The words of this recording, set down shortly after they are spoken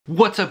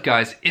What's up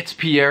guys, it's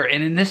Pierre,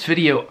 and in this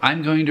video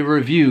I'm going to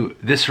review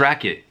this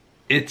racket.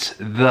 It's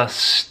the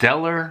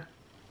Stellar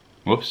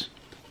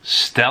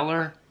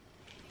The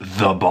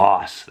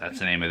Boss. That's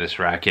the name of this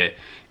racket.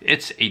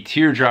 It's a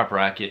teardrop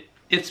racket.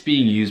 It's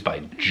being used by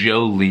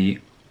Joe Lee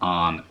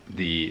on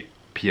the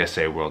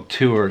PSA World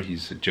Tour.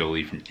 He's Joe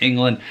Lee from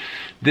England.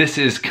 This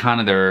is kind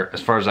of their, as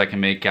far as I can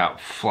make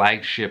out,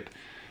 flagship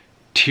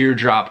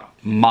teardrop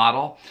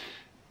model.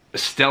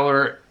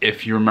 Stellar,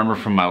 if you remember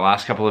from my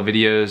last couple of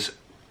videos,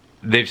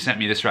 they've sent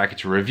me this racket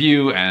to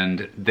review,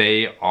 and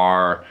they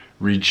are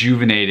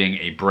rejuvenating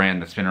a brand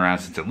that's been around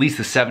since at least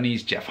the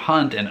 70s. Jeff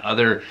Hunt and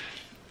other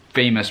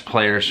famous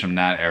players from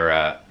that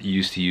era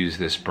used to use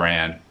this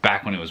brand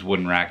back when it was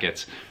wooden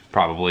rackets,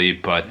 probably,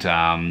 but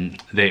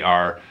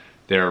they're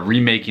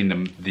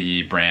remaking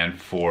the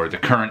brand for the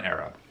current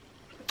era.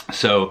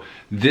 So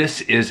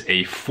this is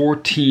a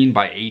 14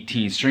 by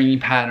 18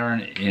 stringing pattern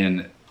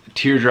in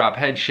teardrop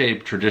head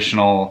shape,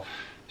 traditional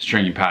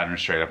stringing pattern,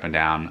 straight up and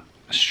down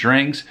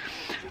strings.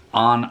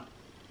 On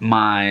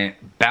my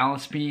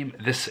balance beam,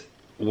 this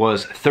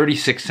was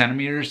 36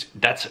 centimeters.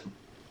 That's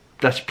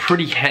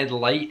pretty head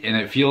light, and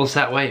it feels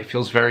that way. It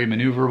feels very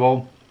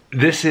maneuverable.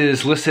 This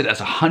is listed as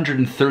a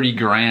 130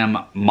 gram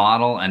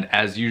model, and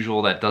as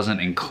usual, that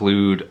doesn't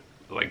include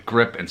like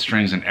grip and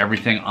strings and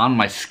everything. On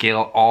my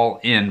scale,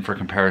 all in, for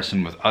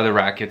comparison with other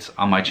rackets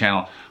on my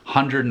channel,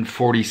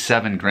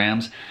 147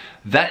 grams.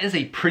 That is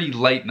a pretty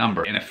light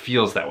number, and it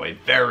feels that way.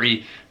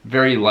 Very,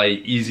 very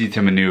light, easy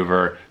to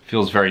maneuver,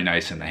 feels very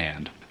nice in the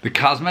hand. The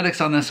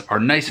cosmetics on this are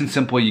nice and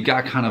simple. You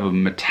got kind of a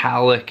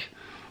metallic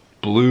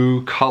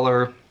blue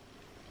color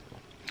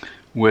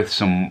with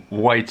some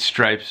white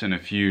stripes and a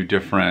few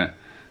different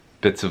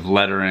bits of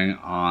lettering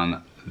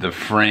on the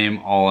frame.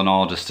 All in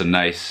all, just a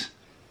nice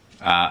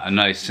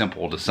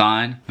simple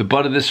design. The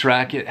butt of this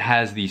racket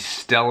has the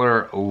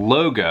Stellar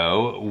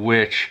logo,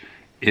 which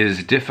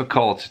is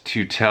difficult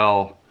to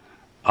tell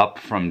up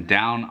from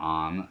down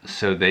on,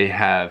 so they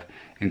have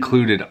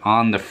included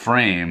on the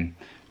frame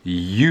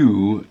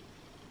you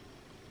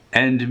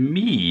and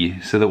me,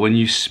 so that when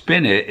you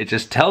spin it, it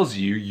just tells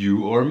you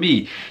you or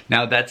me.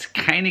 Now that's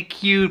kind of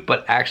cute,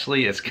 but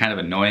actually it's kind of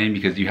annoying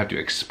because you have to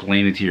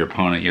explain it to your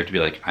opponent. You have to be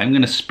like, I'm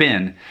gonna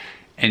spin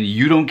and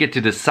you don't get to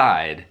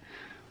decide.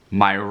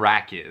 My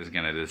racket is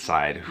gonna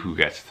decide who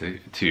gets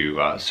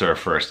to serve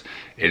first.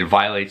 It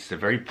violates the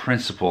very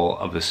principle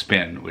of the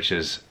spin, which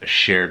is a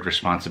shared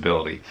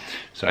responsibility.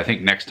 So I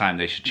think next time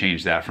they should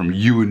change that from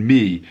you and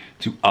me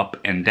to up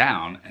and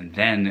down, and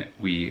then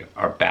we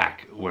are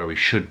back where we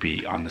should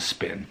be on the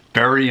spin.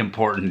 Very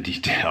important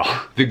detail.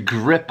 The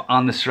grip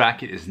on this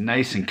racket is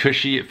nice and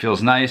cushy. It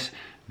feels nice.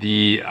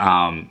 The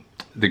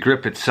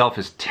grip itself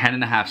is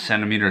 10.5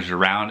 centimeters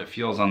around. It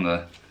feels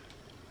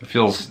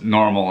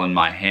normal in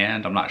my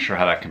hand. I'm not sure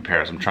how that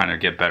compares. I'm trying to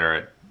get better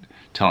at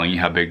telling you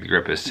how big the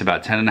grip is. It's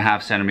about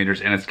 10.5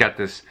 centimeters, and it's got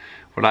this,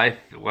 what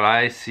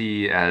I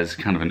see as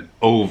kind of an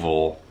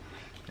oval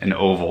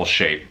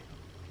shape.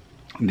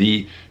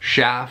 The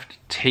shaft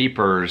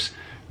tapers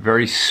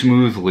very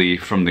smoothly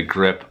from the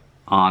grip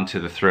onto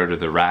the throat of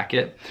the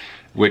racket,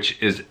 which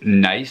is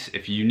nice.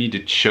 If you need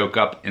to choke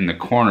up in the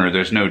corner,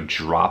 there's no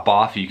drop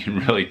off. You can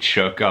really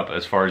choke up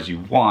as far as you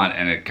want,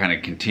 and it kind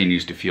of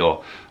continues to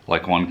feel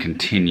like one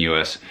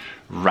continuous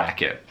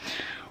racket.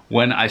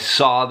 When I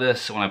saw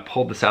this, when I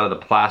pulled this out of the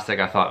plastic,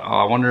 I thought, oh,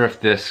 I wonder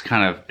if this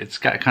it's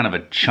got kind of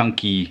a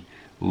chunky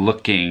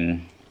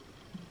looking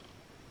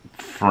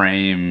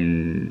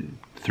frame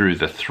through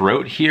the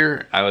throat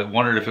here. I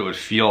wondered if it would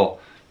feel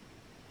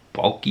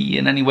bulky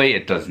in any way.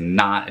 It does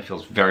not. It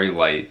feels very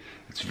light.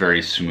 It's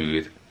very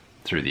smooth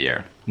through the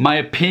air. My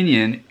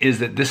opinion is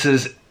that this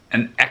is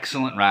an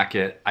excellent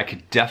racket. I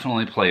could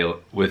definitely play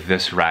with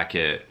this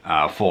racket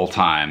full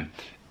time.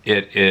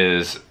 It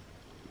is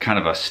kind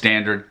of a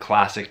standard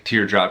classic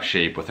teardrop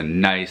shape with a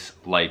nice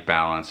light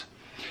balance.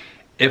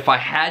 If I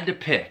had to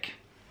pick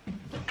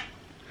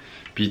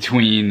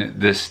between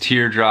this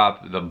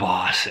teardrop, the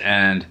Boss,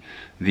 and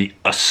the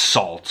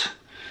Assault,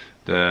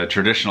 the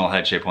traditional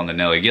head shape one that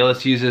Nelly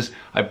Gillis uses,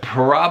 I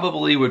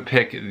probably would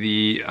pick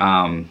the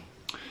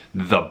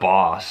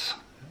Boss,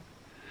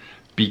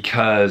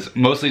 because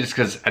mostly just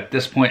because at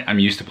this point I'm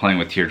used to playing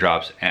with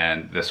teardrops,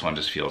 and this one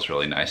just feels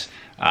really nice.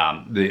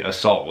 The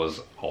Assault was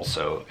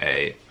also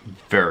a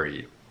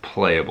very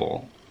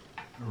playable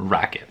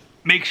racket.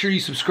 Make sure you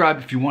subscribe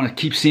if you want to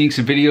keep seeing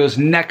some videos.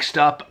 Next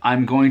up,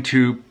 I'm going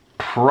to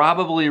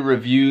probably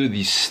review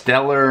the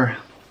Stellar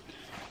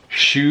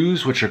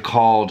shoes, which are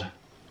called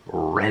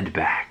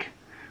Redback,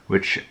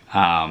 which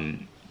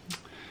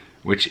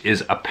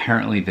is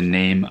apparently the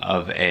name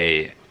of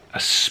a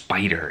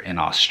spider in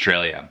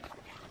Australia.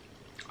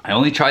 I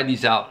only tried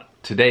these out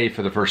today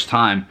for the first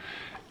time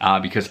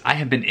because I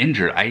have been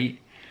injured.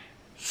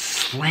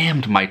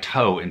 slammed my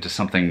toe into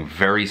something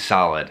very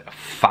solid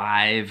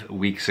 5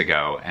 weeks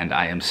ago, and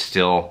I am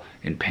still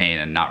in pain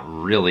and not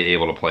really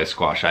able to play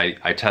squash.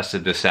 I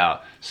tested this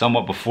out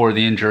somewhat before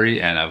the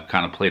injury, and I've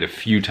kind of played a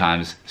few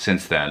times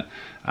since then.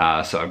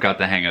 So I've got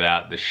the hang of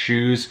that. The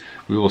shoes,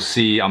 we will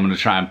see. I'm gonna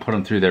try and put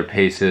them through their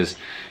paces.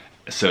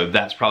 So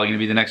that's probably gonna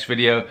be the next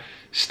video.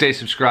 Stay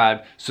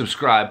subscribed,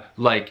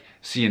 like.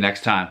 See you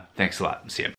next time. Thanks a lot. See you.